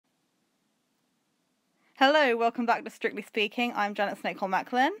Hello, welcome back to Strictly Speaking. I'm Janet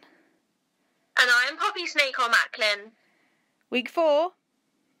Snakehole-Macklin. And I am Poppy Snakehole-Macklin. Week 4.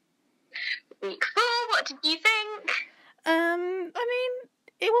 Week 4, what did you think?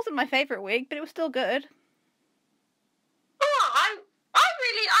 It wasn't my favourite week, but it was still good. Oh, I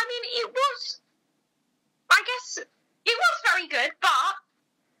guess, it was very good, but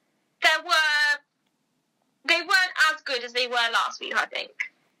they weren't as good as they were last week, I think.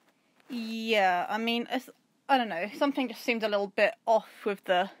 Yeah, I don't know, something just seemed a little bit off with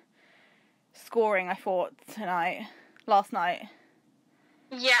the scoring, I thought, last night.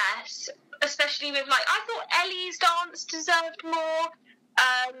 Yes, especially with, I thought Ellie's dance deserved more.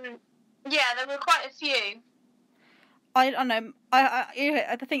 There were quite a few. I don't know.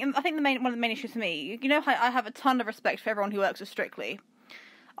 I think one of the main issues for me, I have a ton of respect for everyone who works at Strictly.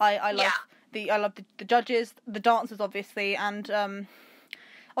 I love the judges, the dancers, obviously, and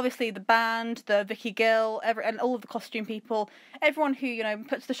obviously the band, the Vicky Gill, and all of the costume people, everyone who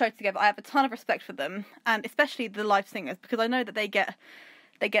puts the show together. I have a ton of respect for them, and especially the live singers, because I know that they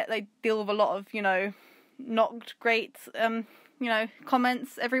deal with a lot of not great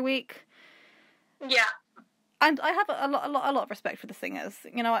comments every week. Yeah. And I have a lot of respect for the singers.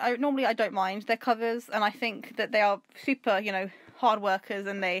 I normally don't mind their covers, and I think that they are super, hard workers,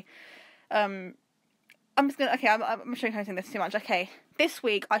 and they, I'm not saying this too much. Okay, this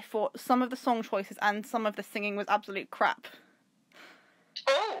week I thought some of the song choices and some of the singing was absolute crap.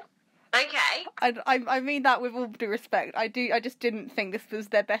 Oh, okay. I mean that with all due respect. I just didn't think this was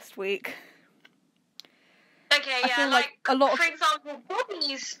their best week. Okay, yeah, I feel like a lot for example,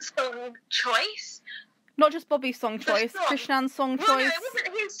 Bobby's song choice. Not just Bobby's song choice, Krishnan's song choice. No, it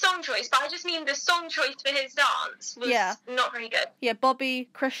wasn't his song choice, but I just mean the song choice for his dance was not very good. Yeah, Bobby,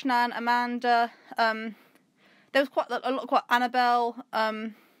 Krishnan, Amanda, there was quite Annabelle,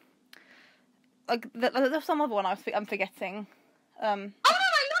 there's some other one I'm forgetting. I loved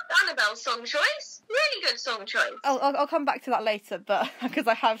Annabelle's song choice. Really good song choice. I'll come back to that later, but because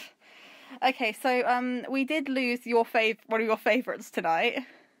I have... Okay, so we did lose one of your favourites tonight.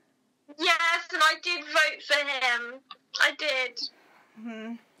 Yes, and I did vote for him. I did.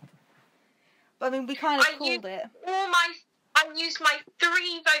 Mm-hmm. But we kind of called it. I used my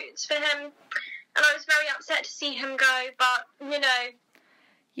 3 votes for him, and I was very upset to see him go, but,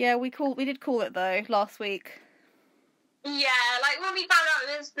 Yeah, we did call it, though, last week. Yeah, when we found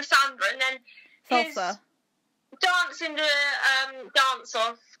out it was the Samba, and then Salsa. His dance in the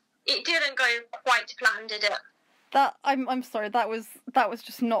dance-off, it didn't go quite to plan, did it? I'm sorry, that was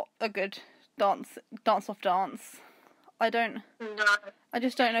just not a good dance-off dance. I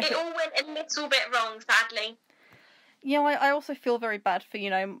just don't know. It all went a little bit wrong, sadly. I also feel very bad for,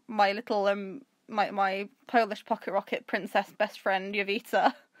 my little, my Polish pocket rocket princess best friend,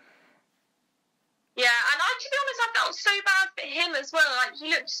 Jovita. Yeah, and to be honest, I felt so bad for him as well. He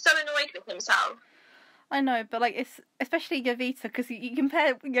looked so annoyed with himself. I know, but it's especially Jovita, because you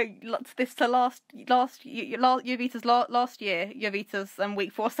compare this to last Jovita's last year, Jovita's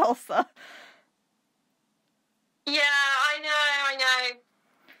week 4 salsa. Yeah, I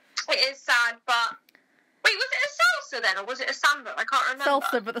know. It is sad, but wait, was it a salsa then, or was it a samba? I can't remember.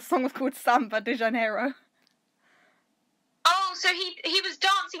 Salsa, but the song was called Samba de Janeiro. Oh, so he was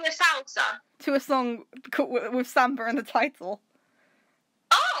dancing a salsa to a song with samba in the title.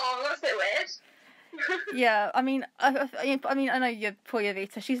 Oh, that's a bit weird. Yeah, I know your poor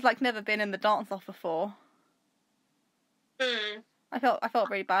Jovita. She's never been in the dance-off before. I felt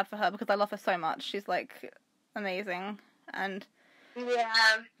really bad for her because I love her so much. She's amazing, and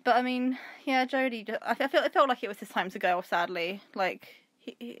But Jody. It felt like it was his time to go. Sadly,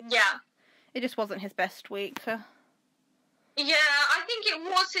 it just wasn't his best week. Yeah, I think it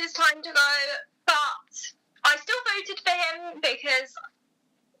was his time to go, but I still voted for him because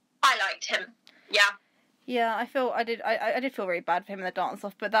I liked him. Yeah. Yeah, I did feel very bad for him in the dance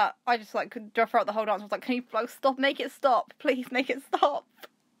off, but that I just could throughout the whole dance. I was like, can you stop? Make it stop, please, make it stop.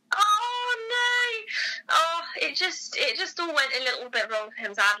 Oh no! Oh, it just all went a little bit wrong for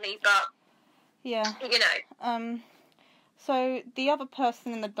him, sadly, but yeah, So the other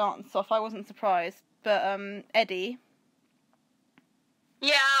person in the dance off, I wasn't surprised, but Eddie.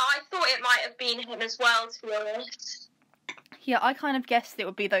 Yeah, I thought it might have been him as well, to be honest. Yeah, I kind of guessed it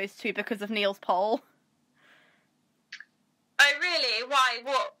would be those two because of Neil's poll. Oh, really? Why?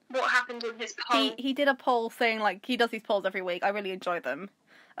 What happened in his poll? He did a poll saying, he does these polls every week. I really enjoy them.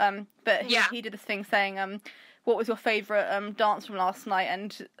 But he did this thing saying, what was your favourite dance from last night?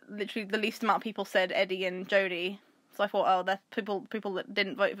 And literally the least amount of people said Eddie and Jodie. So I thought, oh, they're people that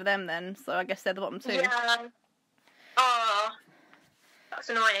didn't vote for them then. So I guess they're the bottom two. Yeah. Oh. That's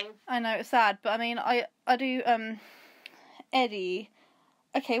annoying. I know, it's sad, but I mean, I do, Eddie.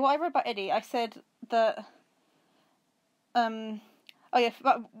 Okay, what I wrote about Eddie, I said that, oh yeah,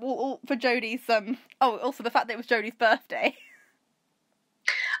 for Jodie's, also the fact that it was Jodie's birthday.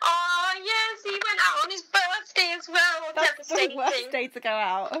 Oh, yes, he went out on his birthday as well. That's Devastating. the worst day to go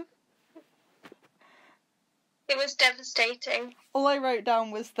out. It was devastating. All I wrote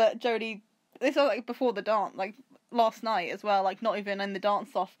down was that Jodie, this was like before the dance, like last night as well, like not even in the dance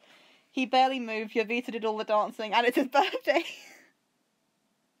off. He barely moved, Jovita did all the dancing, and it's his birthday.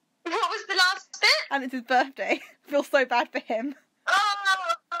 What was the last bit? And it's his birthday. I feel so bad for him. Oh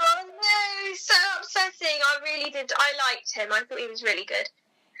no, so upsetting. I really did. I liked him. I thought he was really good.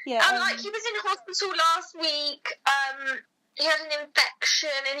 Yeah. Like, he was in hospital last week. He had an infection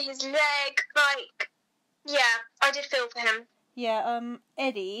in his leg. Like, yeah, I did feel for him. Yeah,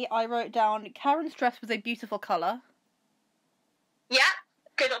 Eddie, I wrote down, Karen's dress was a beautiful colour. Yeah,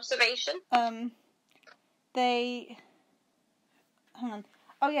 good observation. Hang on.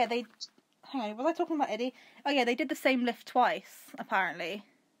 Oh yeah, hang on, was I talking about Eddie? Oh yeah, they did the same lift twice, apparently.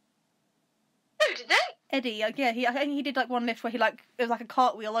 Oh, did they? Eddie, I think he did like one lift where it was like a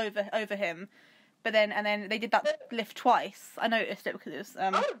cartwheel over him, and then they did that lift twice. I noticed it because it was,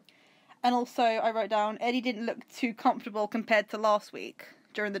 And also, I wrote down, Eddie didn't look too comfortable compared to last week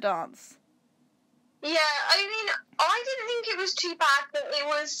during the dance. Yeah, I mean, I didn't think it was too bad, but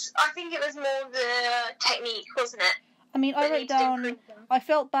I think it was more the technique, wasn't it? I mean, I wrote down, I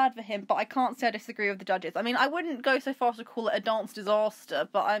felt bad for him, but I can't say I disagree with the judges. I mean, I wouldn't go so far as to call it a dance disaster,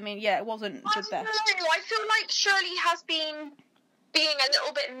 but I mean, yeah, it wasn't the best. I don't know, I feel like Shirley has been being a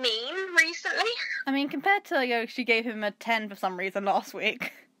little bit mean recently. I mean, compared to, she gave him a 10 for some reason last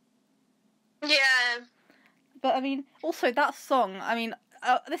week. Yeah. But, I mean, also, that song, I mean,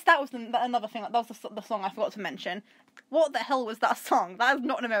 that was another thing, that was the song I forgot to mention. What the hell was that song? That is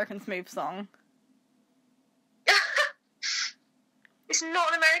not an American Smooth song. It's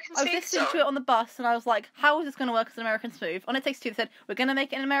not an American Smooth song. I was listening to it on the bus, and I was like, how is this going to work as an American Smooth? On It Takes Two, they said, we're going to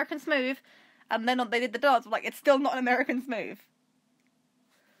make it an American Smooth, and then they did the dance, I'm like, it's still not an American Smooth.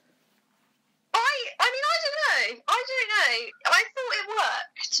 I don't know. I thought it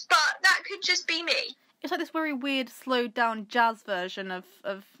worked, but that could just be me. It's like this very weird, slowed down jazz version of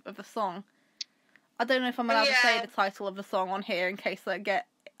the song. I don't know if I'm allowed to say the title of the song on here in case I get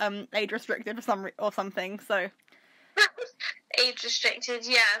age restricted or something. So age restricted,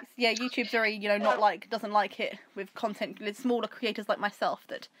 yeah. Yeah, YouTube's very doesn't like it with content. It's smaller creators like myself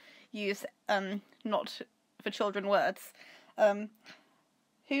that use not for children words.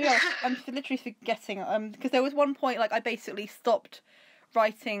 Who else? I'm literally forgetting. Because there was one point, like, I basically stopped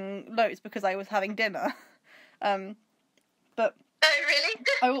writing notes because I was having dinner. But... Oh,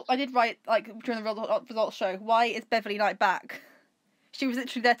 really? I did write, like, during the results show, why is Beverly Knight back? She was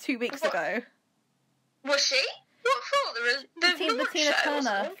literally there 2 weeks ago. Was she? What for? The Tina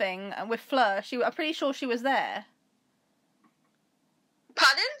Turner thing with Fleur. I'm pretty sure she was there.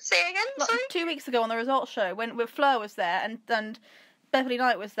 Pardon? Say again, sorry? 2 weeks ago on the results show, when Fleur was there, and Beverly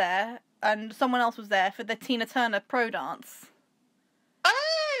Knight was there, and someone else was there for the Tina Turner pro dance.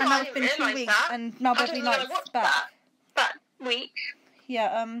 Oh, and now it's been 2 weeks, and now Beverly Knight's back. That week.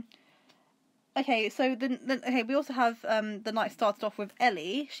 Yeah. Okay, so we also have the night started off with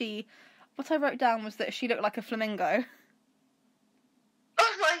Ellie. What I wrote down was that she looked like a flamingo.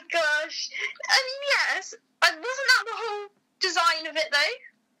 Oh my gosh! I mean, yes. Wasn't that the whole design of it, though?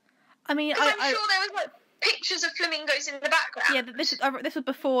 I mean, I'm sure there was like pictures of flamingos in the background. Yeah, this was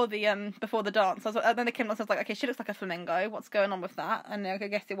before the dance. Then they came on, so I was like, okay, she looks like a flamingo. What's going on with that? And I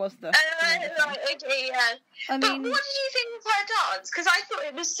guess it was the. Right, okay, yeah. But what did you think of her dance? Because I thought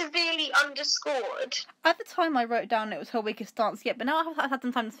it was severely underscored. At the time, I wrote down it was her weakest dance yet, but now I've had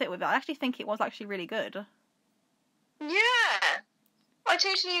some time to sit with it. I actually think it was actually really good. Yeah, I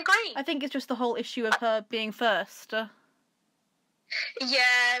totally agree. I think it's just the whole issue of her being first. Yeah.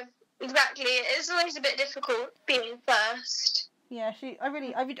 Exactly, it's always a bit difficult being first. Yeah, I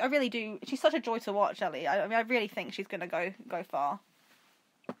really do. She's such a joy to watch, Ellie. I mean, I really think she's gonna go far.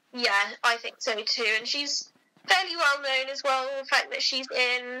 Yeah, I think so too, and she's fairly well known as well. The fact that is she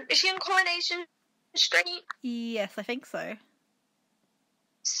in Coronation Street? Yes, I think so.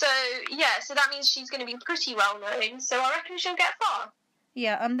 So yeah, so that means she's going to be pretty well known. So I reckon she'll get far.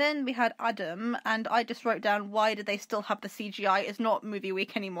 Yeah, and then we had Adam, and I just wrote down, why did they still have the CGI? It's not movie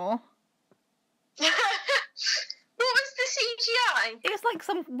week anymore. What was the CGI? It was like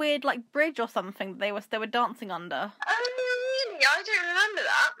some weird bridge or something that they were dancing under. Oh really? I don't remember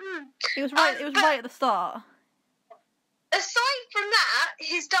that. It was right at the start. aside from that,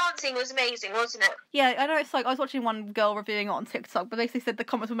 his dancing was amazing, wasn't it? Yeah, I know it's like, I was watching one girl reviewing it on TikTok, but basically said the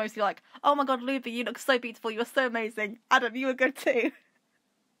comments were mostly like, oh my god, Luby, you look so beautiful, you were so amazing. Adam, you were good too.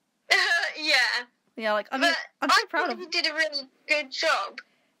 Yeah. Yeah, like, I mean, I'm so proud of him. He did a really good job.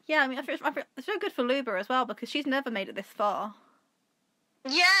 Yeah, I mean, I feel it's so good for Luba as well, because she's never made it this far.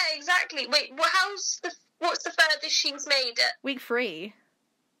 Yeah, exactly. Wait, what's the furthest she's made it? Week 3.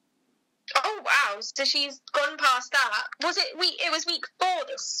 Oh wow! So she's gone past that. It was week 4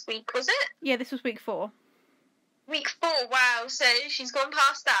 this week, was it? Yeah, this was week 4. Week 4. Wow! So she's gone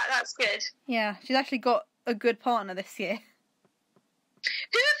past that. That's good. Yeah, she's actually got a good partner this year.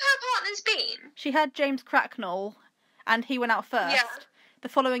 Who have her partners been? She had James Cracknell, and he went out first. Yeah. The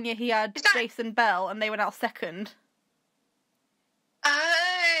following year, he had Jason Bell, and they went out second.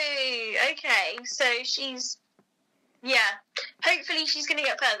 Oh, okay. So she's. Yeah, hopefully she's going to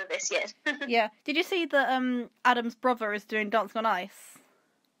get further this year. Yeah. Did you see that Adam's brother is doing Dancing on Ice?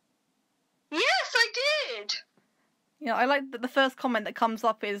 Yes, I did. Yeah, I like that the first comment that comes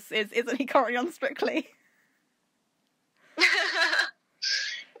up is isn't he currently on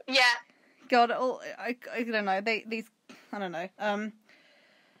Yeah. God, I don't know. I don't know.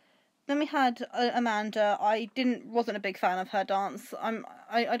 Then we had Amanda. I wasn't a big fan of her dance.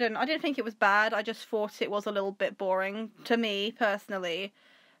 I didn't think it was bad. I just thought it was a little bit boring to me personally.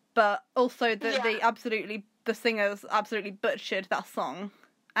 But also the singers absolutely butchered that song,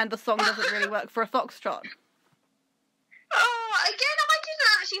 and the song doesn't really work for a foxtrot. Oh, again, I didn't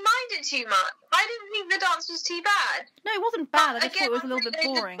actually mind it too much. I didn't think the dance was too bad. No, it wasn't bad. I just thought it was a little bit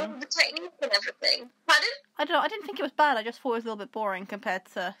boring. The technique and everything. Pardon? I don't know. I didn't think it was bad. I just thought it was a little bit boring compared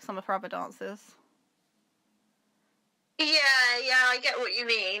to some of her other dances. Yeah, I get what you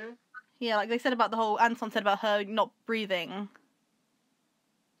mean. Yeah, like they said about Anton said about her not breathing.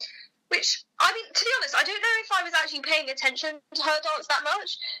 Which, I mean, to be honest, I don't know if I was actually paying attention to her dance that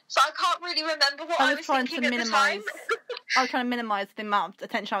much, so I can't really remember what I was thinking at the time. I was trying to minimise the amount of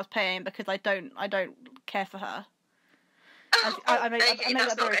attention I was paying because I don't care for her. I made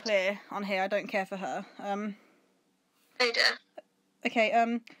that very clear on here. I don't care for her. Oh dear.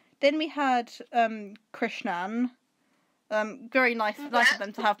 Okay. Then we had Krishnan. Very nice of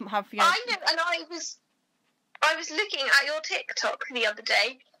them to have. You know, I know, and I was looking at your TikTok the other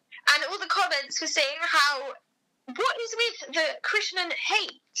day, and all the comments were saying what is with the Krishnan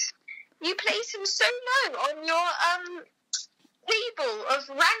hate? You place him so low on your table of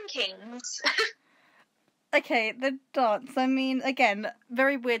rankings. Okay, the dance. I mean, again,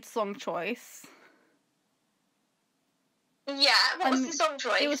 very weird song choice. Yeah, what was the song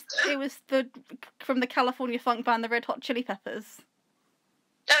choice? It was from the California funk band, the Red Hot Chili Peppers.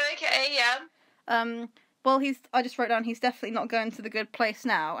 Oh, okay, yeah. Well, I just wrote down he's definitely not going to the good place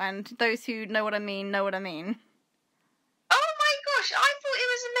now, and those who know what I mean, know what I mean. Oh my gosh, I thought it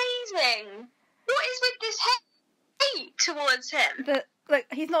was amazing. What is with this hate towards him? But, like,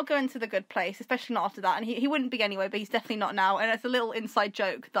 he's not going to the good place, especially not after that, and he wouldn't be anyway, but he's definitely not now, and it's a little inside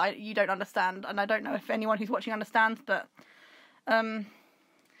joke that you don't understand, and I don't know if anyone who's watching understands, but, No,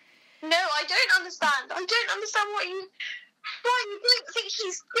 I don't understand. I don't understand why you don't think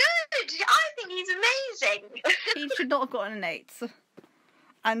he's good. I think he's amazing. He should not have gotten an 8.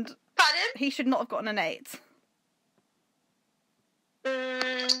 And Pardon? He should not have gotten an 8.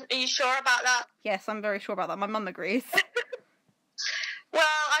 Are you sure about that? Yes, I'm very sure about that. My mum agrees. Well,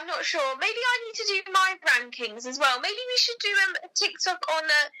 I'm not sure. Maybe I need to do my rankings as well. Maybe we should do a TikTok on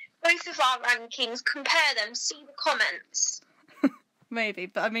both of our rankings, compare them, see the comments. Maybe,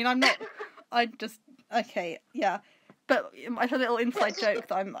 but I mean, I'm not. Okay, yeah. But it's a little inside joke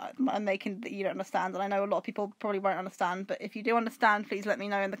that I'm making that you don't understand, and I know a lot of people probably won't understand, but if you do understand, please let me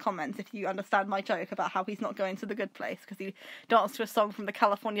know in the comments if you understand my joke about how he's not going to the good place because he danced to a song from the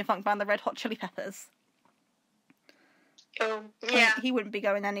California funk band, the Red Hot Chili Peppers. Oh, yeah. He wouldn't be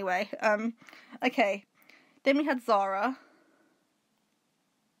going anyway. Okay. Then we had Zara.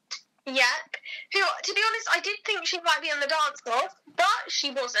 Yeah. Who, to be honest, I did think she might be on the dance off, but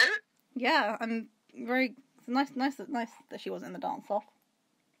she wasn't. Yeah, and very nice that she wasn't in the dance off.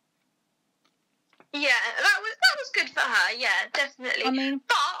 Yeah, that was good for her. Yeah, definitely. I mean,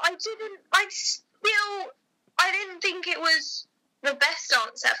 but I didn't think it was the best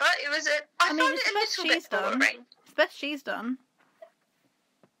dance ever. It was I found it a little bit boring. It's the best she's done.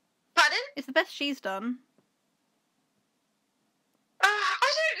 Pardon? It's the best she's done. I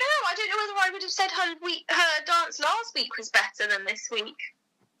don't know. I don't know whether I would have said her dance last week was better than this week.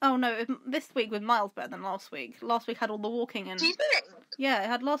 Oh no, this week was miles better than last week. Last week had all the walking in. Do you think? Yeah, it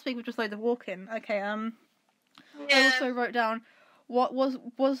had last week with just loads of walking. Okay, Yeah. I also wrote down why was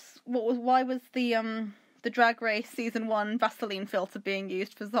the the Drag Race Season 1 Vaseline filter being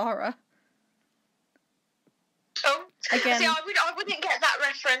used for Zara. Oh, again, see, I wouldn't get that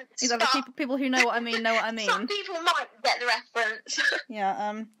reference. Exactly. People who know what I mean know what I mean. Some people might get the reference.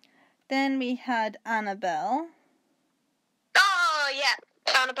 Yeah. Then we had Annabelle. Oh yeah,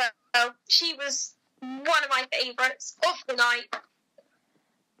 Annabelle. She was one of my favourites of the night.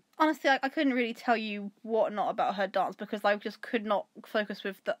 Honestly, I couldn't really tell you what not about her dance because I just could not focus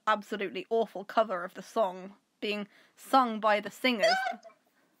with the absolutely awful cover of the song being sung by the singers. No,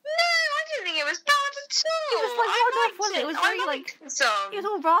 I didn't think it was bad at all. It was like it was very like the song. It was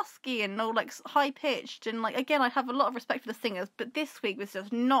all rasky and all like high pitched and like again I have a lot of respect for the singers, but this week was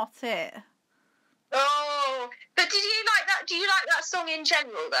just not it. Oh, but did you like that? Do you like that song in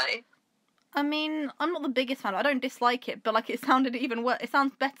general though? I mean, I'm not the biggest fan. I don't dislike it, but like it sounded even worse. It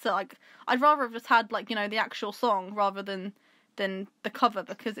sounds better. Like I'd rather have just had like the actual song rather than the cover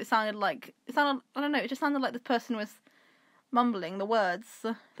because it sounded I don't know. It just sounded like the person was mumbling the words.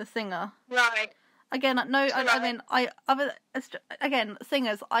 The singer. Right. Again, no. Again,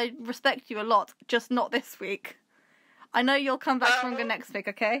 singers. I respect you a lot, just not this week. I know you'll come back stronger next week.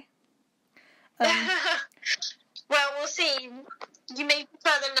 Okay. Well, we'll see. You may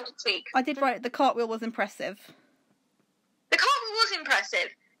prefer them next week. I did write the cartwheel was impressive. The cartwheel was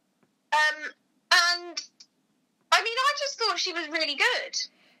impressive. And I mean, I just thought she was really good.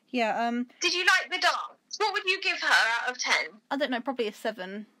 Yeah. Did you like the dance? What would you give her out of 10? I don't know, probably a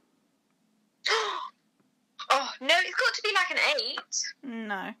 7. Oh no, it's got to be like an 8.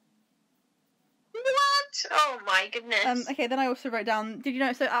 No. What? Oh my goodness. Okay, then I also wrote down. Did you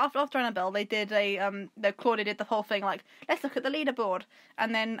know? So after Annabelle, they did Claudia did the whole thing like, let's look at the leaderboard,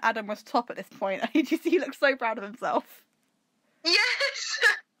 and then Adam was top at this point. And he looked so proud of himself. Yes,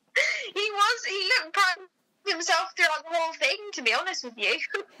 he was. He looked proud of himself throughout the whole thing. To be honest with you.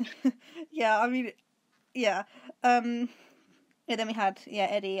 Yeah, I mean, yeah. Yeah, then we had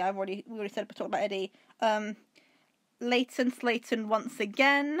Eddie. We already said we talked about Eddie. Leighton Slayton once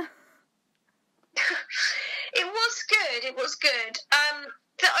again. It was good.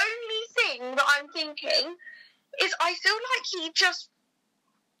 The only thing that I'm thinking is I feel like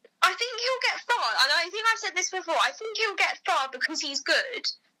I think he'll get far, and I think I've said this before, I think he'll get far because he's good,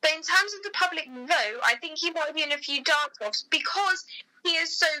 but in terms of the public vote, I think he might be in a few dance-offs because he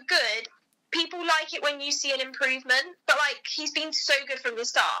is so good. People like it when you see an improvement, but like he's been so good from the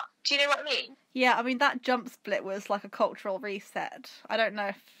start. Do you know what I mean? Yeah, I mean that jump split was like a cultural reset. I don't know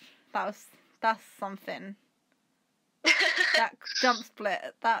if that's something. That jump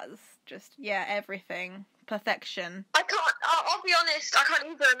split, that's just everything. Perfection. I'll be honest, I can't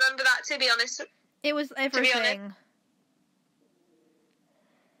even remember that, to be honest. It was everything.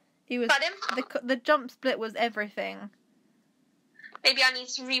 It was Pardon? the jump split was everything. Maybe I need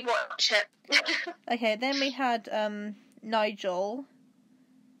to rewatch it. Okay, then we had Nigel.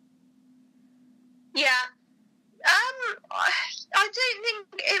 Yeah. I don't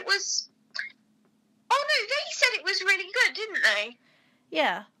think it was. Oh no, they said it was really good, didn't they?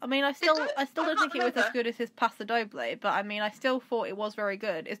 Yeah, I mean, I still don't think it was as good as his Paso Doble, but I mean, I still thought it was very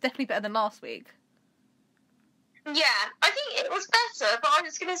good. It's definitely better than last week. Yeah, I think it was better, but I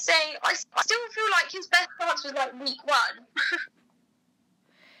was going to say, I still feel like his best dance was like week 1.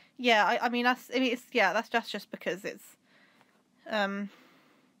 Yeah, I mean, that's just because it's,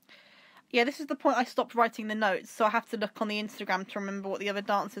 yeah, this is the point I stopped writing the notes, so I have to look on the Instagram to remember what the other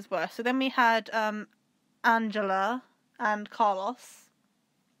dances were. So then we had, Angela and Carlos.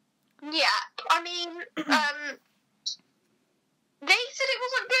 Yeah, I mean, they said it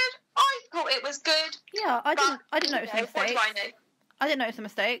wasn't good. I thought it was good. Yeah, I didn't notice the mistakes. What do I know? I didn't notice the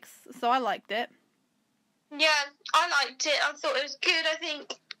mistakes, so I liked it. Yeah, I liked it. I thought it was good. I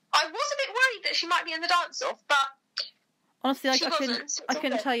think I was a bit worried that she might be in the dance-off, but honestly, I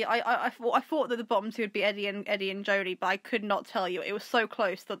couldn't tell you. I thought that the bottom two would be Eddie and Jodie, but I could not tell you. It was so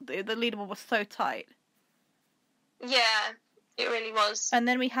close. The leaderboard was so tight. Yeah, it really was. And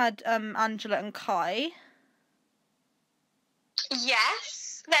then we had Angela and Kai.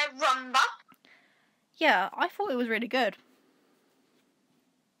 Yes, their rumba. Yeah, I thought it was really good.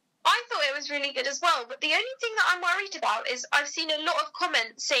 I thought it was really good as well, but the only thing that I'm worried about is I've seen a lot of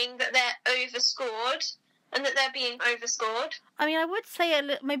comments saying that they're overscored and that they're being overscored. I mean, I would say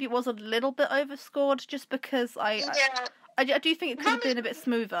maybe it was a little bit overscored just because I do think it could have been a bit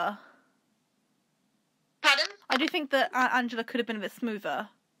smoother. Pardon? I do think that Angela could have been a bit smoother.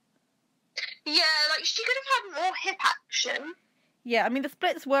 Yeah, like she could have had more hip action. Yeah, I mean the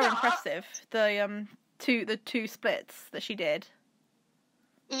splits were impressive. The two splits that she did.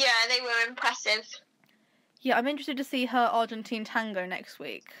 Yeah, they were impressive. Yeah, I'm interested to see her Argentine tango next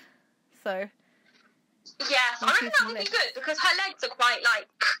week. So. Yes, I reckon that would be good because her legs are quite like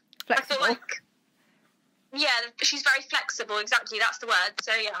Flexible. I feel like she's very flexible. Exactly, that's the word.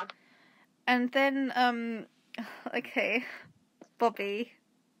 So yeah. And then okay, Bobby.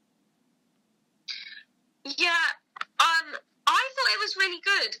 Yeah, I thought it was really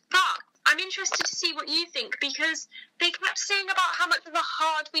good, but I'm interested to see what you think because they kept saying about how much of a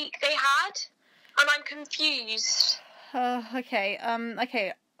hard week they had, and I'm confused. Okay.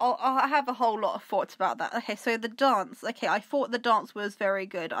 I have a whole lot of thoughts about that. Okay, so the dance. Okay, I thought the dance was very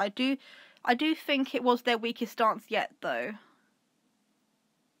good. I do think it was their weakest dance yet, though.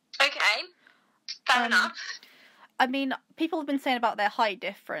 Okay, fair enough. I mean, people have been saying about their height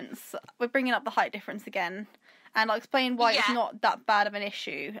difference. We're bringing up the height difference again, and I'll explain why it's not that bad of an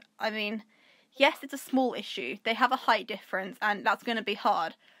issue. I mean, yes, it's a small issue. They have a height difference, and that's going to be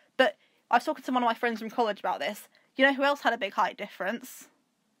hard. But I was talking to one of my friends from college about this. You know who else had a big height difference?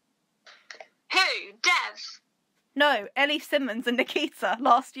 Who? Dev? No, Ellie Simmons and Nikita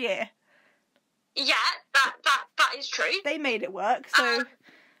last year. Yeah, that is true. They made it work, so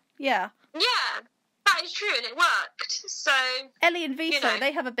yeah. Yeah, that is true, and it worked. So Ellie and Vito,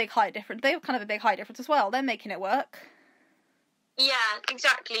 they have a big height difference. They have kind of a big height difference as well. They're making it work. Yeah,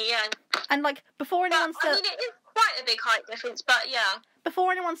 exactly. Yeah. And like before anyone says, I mean, it is quite a big height difference, but yeah.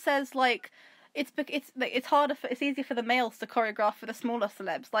 Before anyone says like it's easier for the males to choreograph for the smaller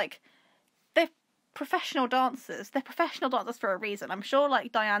celebs. Like they're professional dancers. They're professional dancers for a reason. I'm sure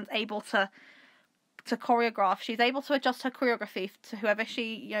like Dianne's able to choreograph. She's able to adjust her choreography to whoever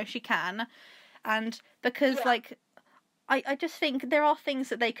she can, and because like I just think there are things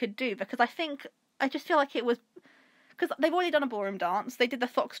that they could do because I just feel like it was because they've already done a ballroom dance. They did the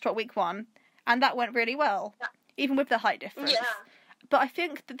foxtrot week 1, and that went really well, even with the height difference. Yeah. But I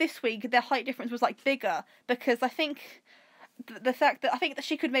think that this week their height difference was like bigger because I think the fact that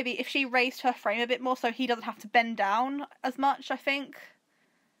she could maybe if she raised her frame a bit more so he doesn't have to bend down as much. I think.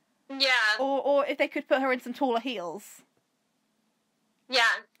 Yeah. Or if they could put her in some taller heels. Yeah.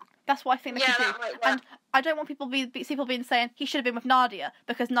 That's what I think they could do. And I don't want people being saying he should have been with Nadia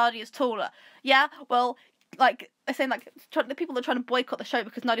because Nadia's taller. Yeah, well, like I saying like the people that are trying to boycott the show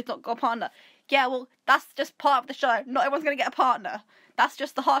because Nadia's not got a partner. Yeah, well, that's just part of the show. Not everyone's going to get a partner. That's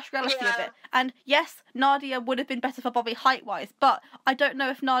just the harsh reality of it. And yes, Nadia would have been better for Bobby height-wise, but I don't know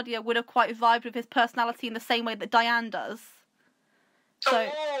if Nadia would have quite vibed with his personality in the same way that Dianne does. So,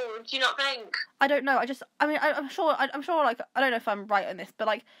 do you not think? I don't know. I'm sure. Like, I don't know if I'm right on this, but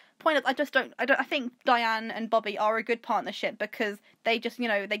like, point is, I think Dianne and Bobby are a good partnership because they just,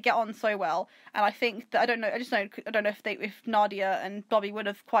 they get on so well, and I think that I don't know if Nadia and Bobby would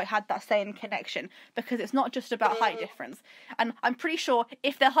have quite had that same connection because it's not just about height difference, and I'm pretty sure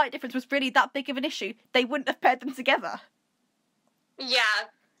if their height difference was really that big of an issue, they wouldn't have paired them together. Yeah,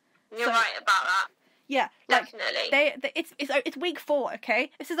 you're right about that. Yeah, definitely. It's week 4,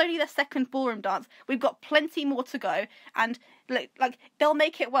 okay? This is only their second ballroom dance. We've got plenty more to go, and like they'll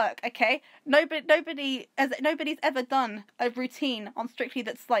make it work, okay? Nobody's ever done a routine on Strictly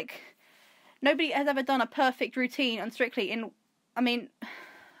that's like nobody has ever done a perfect routine on Strictly. I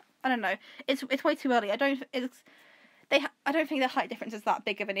don't know. It's way too early. I don't think their height difference is that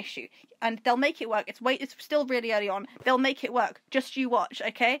big of an issue, and they'll make it work. It's still really early on. They'll make it work. Just you watch,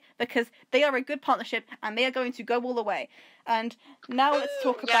 okay? Because they are a good partnership, and they are going to go all the way. And now let's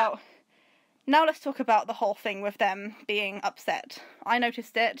talk about the whole thing with them being upset. I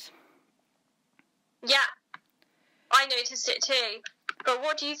noticed it. Yeah, I noticed it too. But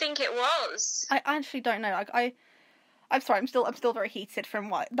what do you think it was? I actually don't know. I'm sorry. I'm still very heated from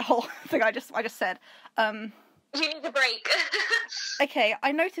the whole thing I just said. You need a break. Okay,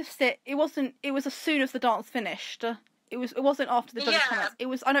 I noticed it. It was as soon as the dance finished. It wasn't after the judges'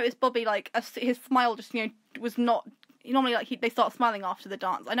 comments. I noticed Bobby his smile just was not. Normally they start smiling after the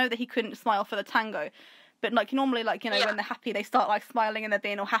dance. I know that he couldn't smile for the tango, but normally when they're happy they start smiling and they're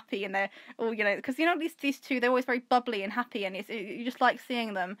being all happy and they're all because these two they're always very bubbly and happy and you just like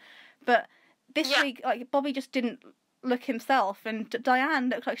seeing them. But this week Bobby just didn't look himself and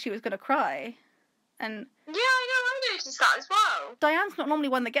Dianne looked like she was gonna cry. And yeah, I noticed that as well. Dianne's not normally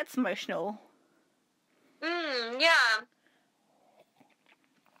one that gets emotional. Yeah.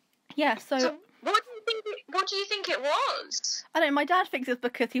 Yeah, so what do you think it was? I don't know, my dad thinks it's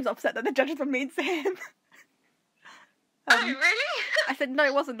because he was upset that the judges were mean to him. Oh, really? I said, no,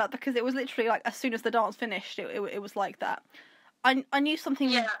 it wasn't that, because it was literally as soon as the dance finished, it was like that. I knew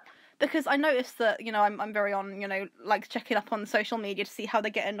something... Yeah. Because I noticed that, I'm very on, checking up on social media to see how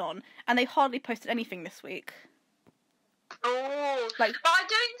they're getting on. And they hardly posted anything this week. Oh. But I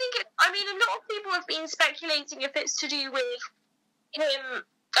don't think a lot of people have been speculating if it's to do with him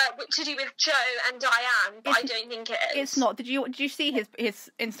to do with Joe and Dianne, but I don't think it is. It's not. Did you see his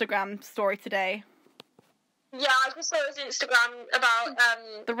Instagram story today? Yeah, I just saw his Instagram about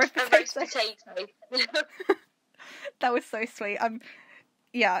the roast potato. That was so sweet.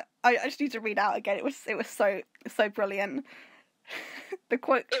 Yeah, I just need to read out again. It was so brilliant. The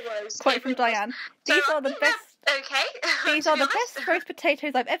quote from Dianne. These are the best. Okay. These are the best roast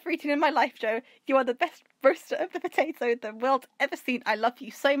potatoes I've ever eaten in my life, Joe. You are the best roaster of the potato the world's ever seen. I love you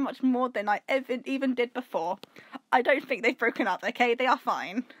so much more than I ever even did before. I don't think they've broken up. Okay, they are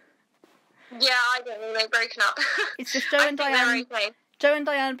fine. Yeah, I don't think they've broken up. It's just Joe and Dianne. Okay. Joe and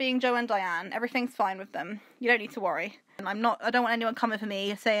Dianne being Joe and Dianne. Everything's fine with them. You don't need to worry. And I don't want anyone coming for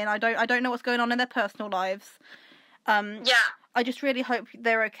me saying I don't know what's going on in their personal lives. Yeah. I just really hope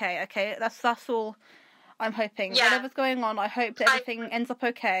they're okay. Okay, that's all I'm hoping. Yeah. Whatever's going on, I hope that everything ends up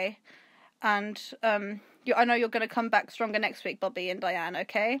okay. And I know you're going to come back stronger next week, Bobby and Dianne.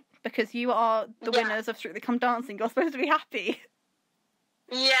 Okay, because you are the winners of Strictly Come Dancing. You're supposed to be happy.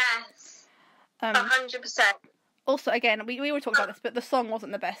 Yes. 100%. Also, again, we were talking about this, but the song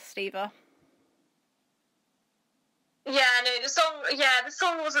wasn't the best either. Yeah, no, the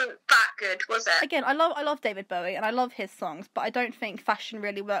song wasn't that good, was it? Again, I love David Bowie and I love his songs, but I don't think Fashion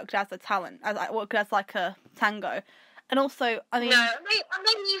really worked as a talent, as like a tango. And also, I mean, no, and they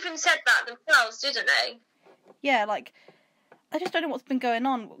even said that themselves, didn't they? Yeah, like I just don't know what's been going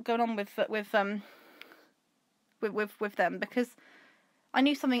on with them, because I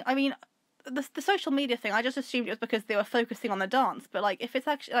knew something. I mean, the social media thing, I just assumed it was because they were focusing on the dance, but like if it's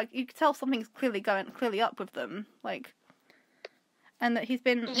actually like you could tell something's clearly up with them, like, and that he's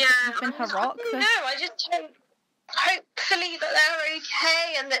been her rock. No, I just hopefully that they're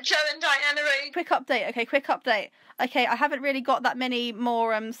okay and that Joe and Dianne are okay. Quick update. Okay, I haven't really got that many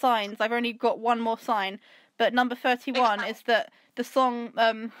more signs. I've only got one more sign, but number 31 is that the song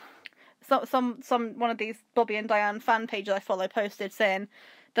one of these Bobby and Dianne fan pages I follow posted saying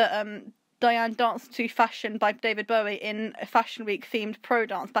that Dianne danced to Fashion by David Bowie in a Fashion Week themed pro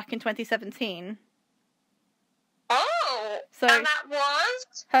dance back in 2017. Oh, so and that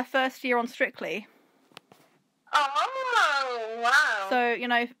was her first year on Strictly. Oh, wow. So,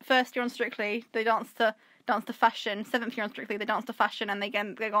 first year on Strictly, they danced to Fashion. 7th year on Strictly, they danced to Fashion, and they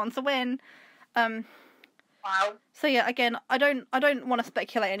go on to win. Wow. So yeah, again, I don't want to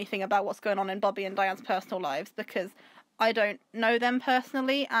speculate anything about what's going on in Bobby and Dianne's personal lives because I don't know them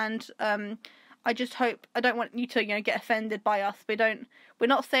personally, and I just hope I don't want you to get offended by us. We're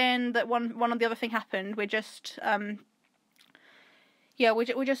not saying that one or the other thing happened. We're just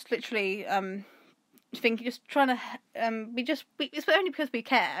we're just literally just trying to it's only because we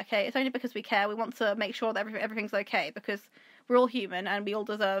care. Okay, it's only because we care. We want to make sure that everything's okay because we're all human and we all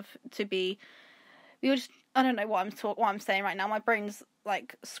deserve to be. I don't know what I'm saying right now. My brain's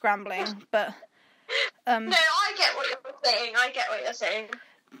like scrambling, but no, I get what you're saying.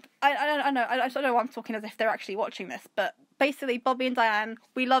 I know. I don't know why I'm talking as if they're actually watching this, but basically, Bobby and Dianne,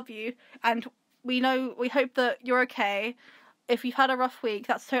 we love you, and we hope that you're okay. If you've had a rough week,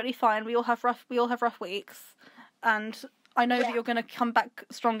 that's totally fine. We all have rough weeks, and I know that you're going to come back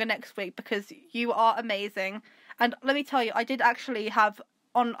stronger next week because you are amazing. And let me tell you, I did actually have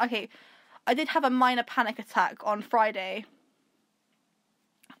a minor panic attack on Friday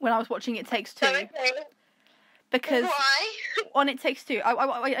when I was watching It Takes Two. Okay. Because why? On It Takes Two,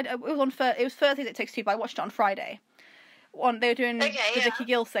 it was Thursday It Takes Two, but I watched it on Friday. They were doing the Vicky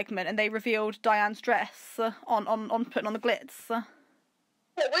Gill segment, and they revealed Diane's dress on putting on the glitz.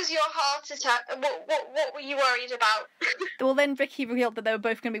 What was your heart attack? What were you worried about? Well, then Vicky revealed that they were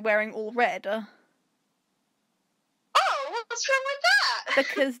both going to be wearing all red. Oh, what's wrong with that?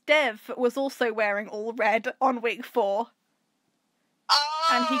 Because Dev was also wearing all red on week 4. Oh,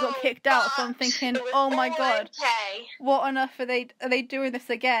 and he got kicked out, so I'm thinking, oh my god, okay. What on earth are they doing this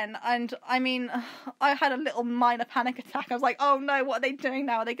again? And I mean, I had a little minor panic attack. I was like, oh no, what are they doing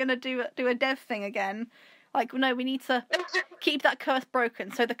now? Are they going to do a Dev thing again? Like, no, we need to keep that curse broken.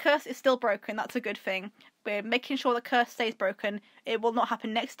 So the curse is still broken. That's a good thing. We're making sure the curse stays broken. It will not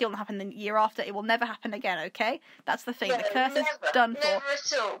happen next year. It will not happen the year after. It will never happen again, okay? That's the thing. No, the curse is done for. Never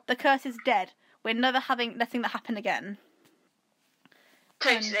at all. The curse is dead. We're never letting that happen again.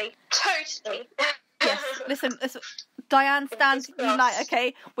 Totally. Yes, listen, Dianne stands unite,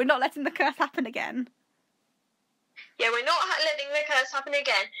 okay? We're not letting the curse happen again. Yeah, we're not letting the curse happen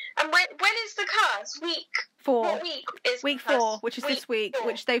again. And when is the curse? Week 4. What week is week 4, which is this week, 4.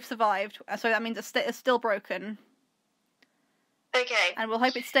 Which they've survived. So that means it's still broken. Okay. And we'll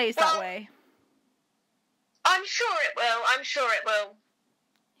hope it stays that way. I'm sure it will.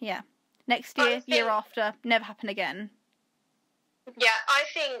 Yeah. Next year, year after, never happen again. Yeah, I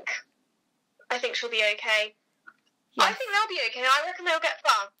think she'll be okay. Yes. I think they'll be okay. I reckon they'll get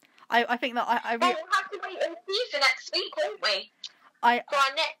far. I think that Well, we'll have to wait and see for next week, won't we? For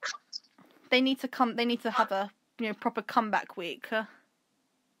our next. They need to have a proper comeback week.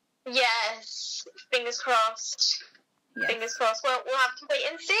 Yes, fingers crossed. Yes. Fingers crossed. Well, we'll have to wait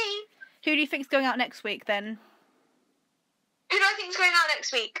and see. Who do you think's going out next week then? Who do I think's going out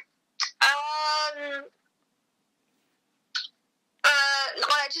next week?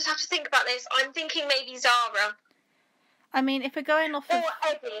 I just have to think about this. I'm thinking maybe Zara. I mean, if we're going off of...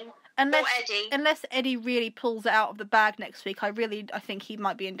 Unless Eddie really pulls it out of the bag next week, I think he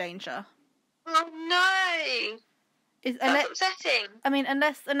might be in danger. Oh, no. That's upsetting. I mean,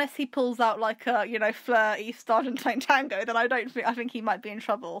 unless he pulls out like a, Fleur East Argentine tango, then I think he might be in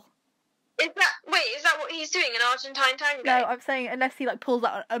trouble. Is that what he's doing, an Argentine tango? No, I'm saying unless he pulls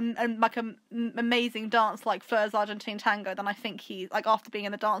out like an amazing dance like Fleur's Argentine tango, then I think he, after being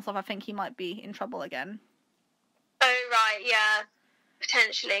in the dance-off, I think he might be in trouble again. Oh, right, yeah.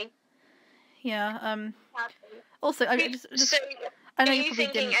 Potentially. Yeah, also, I know you probably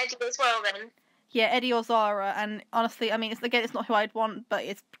thinking didn't... Eddie as well, then? Yeah, Eddie or Zara, and honestly, I mean, it's not who I'd want, but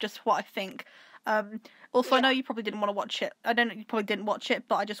it's just what I think. Also, yeah. I know you probably didn't want to watch it. I don't know, you probably didn't watch it,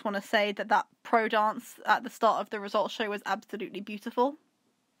 but I just want to say that pro dance at the start of the results show was absolutely beautiful.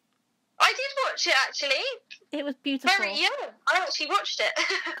 I did watch it, actually. It was beautiful. I actually watched it.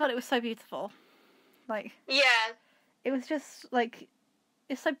 God, it was so beautiful. Yeah. It was just,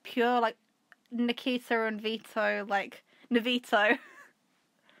 it's so pure, Nikita and Vito, Navito.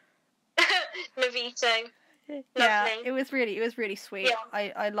 Navito. Yeah, lovely. it was really sweet.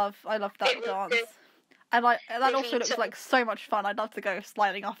 Yeah. I love that dance. Good. And that also looks like so much fun. I'd love to go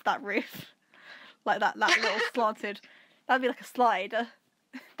sliding off that roof. That little slanted. That'd be like a slide.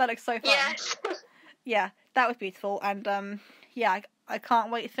 That looks so fun. Yes. Yeah, that was beautiful. And I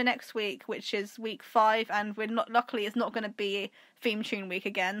can't wait for next week, which is week 5, and luckily it's not going to be theme tune week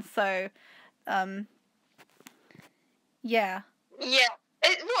again. So, yeah. Yeah. What,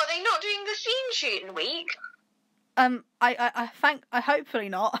 are they not doing the theme tune week? I hopefully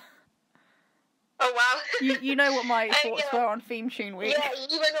not. Oh wow. You know what my thoughts were on theme tune week. Yeah,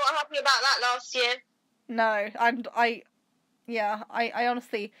 you were not happy about that last year. No, and I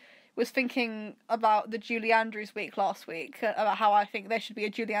honestly was thinking about the Julie Andrews week last week, about how I think there should be a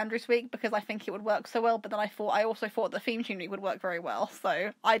Julie Andrews week because I think it would work so well, but then I also thought the theme tune week would work very well,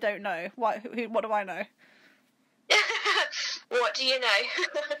 so I don't know. What do I know? What do you know?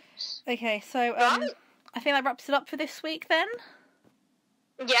 Okay, so right. I think that wraps it up for this week then.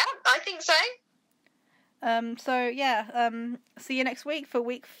 Yeah, I think so. See you next week for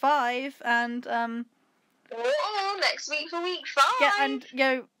week 5, and next week for week 5. Yeah, and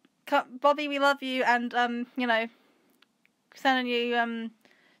Bobby, we love you, and sending you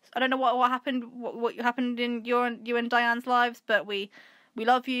I don't know what happened, what happened in you and Diane's lives, but we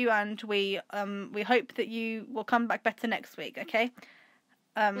love you, and we hope that you will come back better next week. Okay.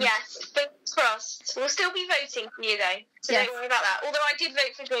 Yes, fingers crossed. We'll still be voting for you though, so yes. Don't worry about that. Although I did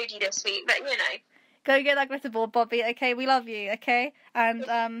vote for Jodie this week, but Go get that glitter ball, Bobby. Okay, we love you. Okay, and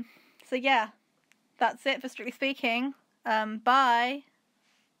so yeah, that's it for Strictly Speaking. Bye.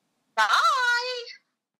 Bye.